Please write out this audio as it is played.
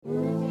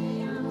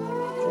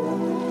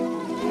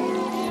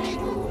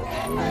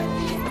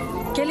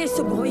Quel est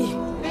ce bruit?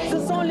 Ce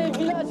sont les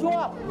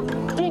villageois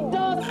qui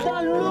dansent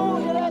dans l'eau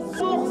de la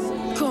source.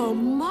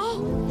 Comment?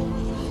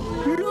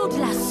 L'eau de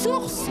la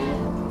source?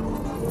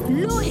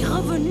 L'eau est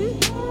revenue?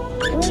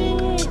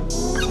 Oui,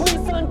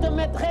 puissante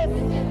maîtresse.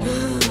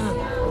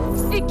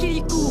 Et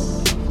Kirikou,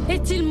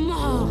 est-il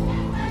mort?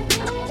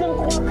 Je ne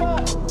crois pas.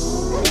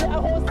 Il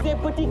arrose ses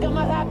petits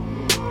camarades.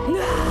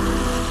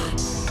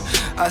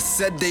 I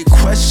said they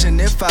question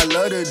if I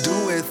love to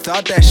do it.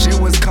 Thought that shit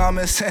was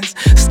common sense.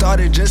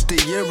 Started just a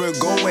year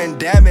ago and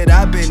damn it,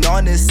 I've been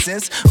on it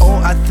since.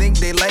 Oh, I think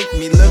they like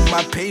me. Look,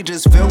 my page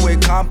is filled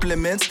with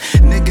compliments.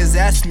 Niggas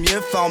ask me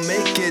if I'll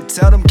make it.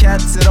 Tell them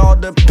cats it all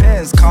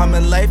depends.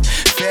 Common life,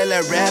 fail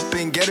at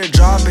rapping. Get a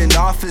job in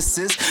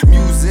offices.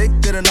 Music,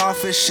 did an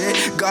office shit.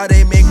 God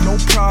ain't make no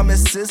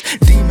promises.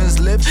 Demons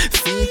live,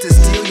 fiend to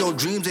steal your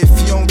dreams. If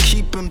you don't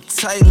keep them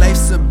tight,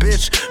 life's a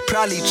bitch.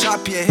 Probably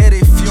chop your head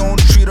if you don't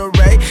treat her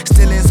right.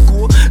 Still in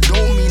school,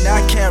 don't mean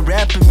I can't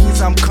rap. It means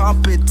I'm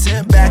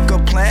competent. Back a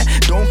plan,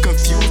 don't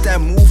confuse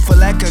that move for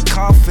lack of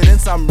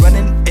confidence. I'm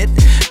running it,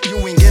 you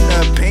ain't in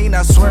the pain.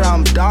 I swear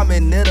I'm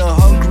dominant, a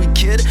hungry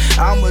kid.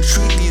 I'ma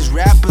treat these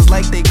rappers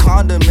like they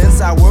condiments.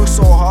 I work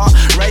so hard,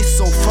 write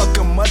so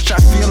fucking much. I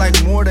feel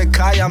like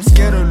Mordecai, I'm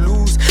scared to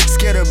lose,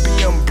 scared of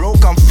being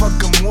broke. I'm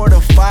fucking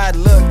mortified.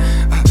 Look,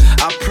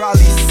 I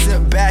probably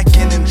sit back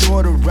and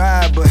enjoy the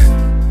ride, but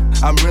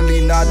I'm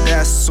really not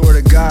that sort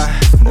of guy.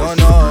 No,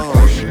 no.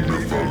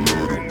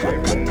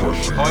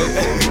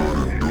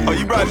 Oh,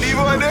 you brought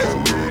Devo on this?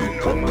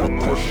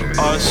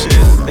 Oh shit.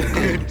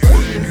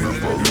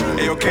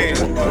 Hey, okay.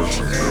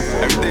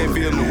 Everything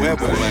feeling the web,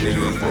 my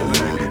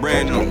nigga.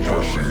 Brand new.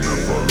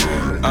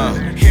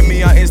 Hit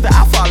me on Insta,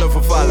 I follow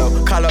for follow.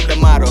 Call up the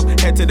model.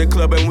 Head to the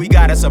club and we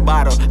got us a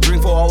bottle.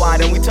 Drink for a while,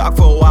 then we talk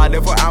for a while.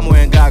 Therefore I'm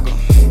wearing goggles.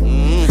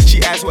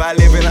 She asked where I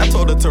live and I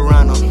told her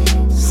Toronto.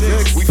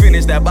 We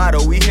finished that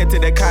bottle, we hit to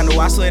the condo.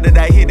 I swear that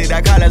I hit it,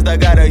 I call us the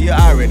gutter. You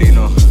already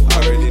know.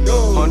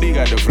 Hondi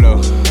got the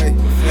flow.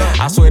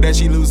 I swear that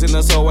she losing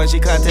her soul when she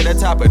climb to the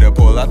top of the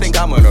pole. I think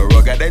I'm on a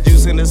roll. Got that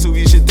juice in the soup,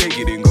 you should take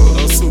it and go.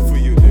 No soup for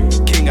you,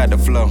 nigga. King got the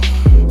flow.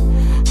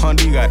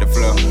 Hondi got the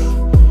flow.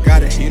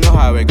 Got it. You know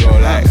how it go,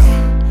 like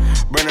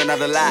burn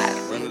another light.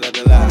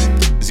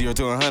 0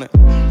 to 100.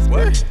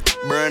 What?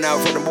 Burn out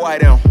for the boy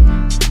down.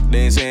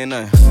 They ain't saying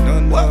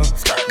nothing. No.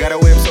 Got a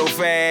whip so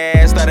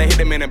fast, thought I hit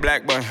them in a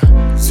black bar.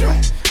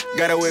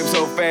 Got a whip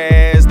so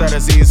fast, thought I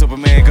seen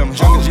Superman coming.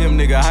 Jungle gym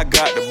nigga, I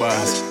got the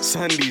bars.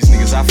 Son, these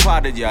niggas, I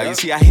fathered y'all. You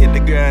see, I hit the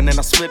girl and then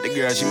I split the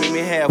girl. She made me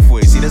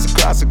halfway. See, that's a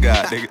cross of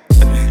God, nigga.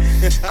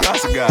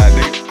 Cross of God,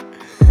 nigga.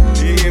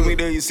 You hear me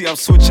though? You see, I'm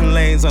switching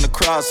lanes on the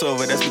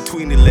crossover. That's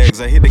between the legs.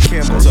 I hit the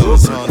camel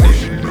toes on it.